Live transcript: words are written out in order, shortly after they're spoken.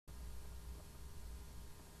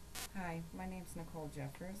Hi, my name's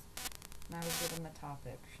Biotech-Jeffers, and I was given the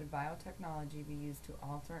topic, should biotechnology be used to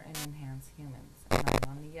alter and enhance humans? And I'm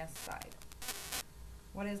on the yes side.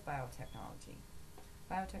 What is biotechnology?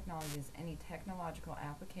 Biotechnology is any technological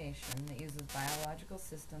application that uses biological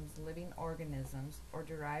systems, living organisms, or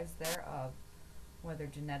derives thereof, whether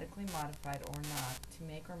genetically modified or not, to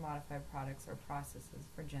make or modify products or processes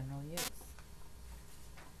for general use.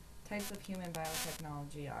 Types of human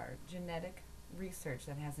biotechnology are genetic research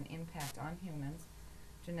that has an impact on humans,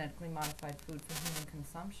 genetically modified food for human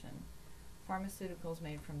consumption, pharmaceuticals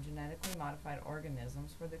made from genetically modified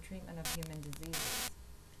organisms for the treatment of human diseases,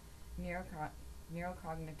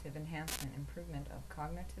 neurocognitive enhancement, improvement of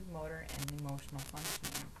cognitive, motor, and emotional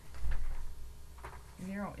functioning.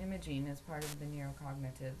 Neuroimaging is part of the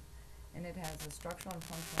neurocognitive, and it has a structural and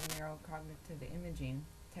functional neurocognitive imaging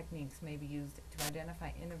techniques may be used to identify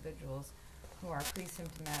individuals who are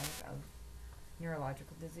pre-symptomatic of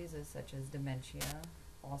neurological diseases such as dementia,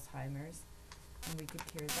 Alzheimer's, and we could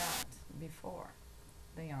cure that before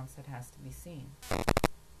the onset has to be seen.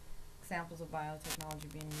 Examples of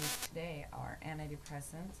biotechnology being used today are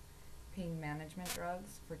antidepressants, pain management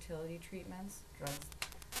drugs, fertility treatments, drugs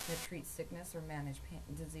that treat sickness or manage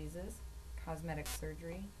diseases, cosmetic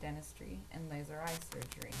surgery, dentistry, and laser eye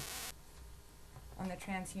surgery. On the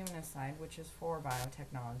transhumanist side, which is for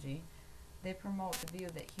biotechnology, they promote the view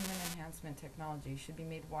that human enhancement technology should be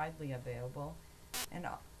made widely available, and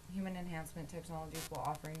human enhancement technologies will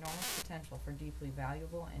offer enormous potential for deeply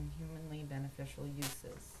valuable and humanly beneficial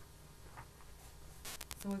uses.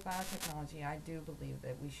 So with biotechnology, I do believe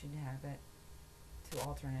that we should have it to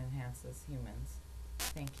alter and enhance us humans.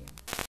 Thank you.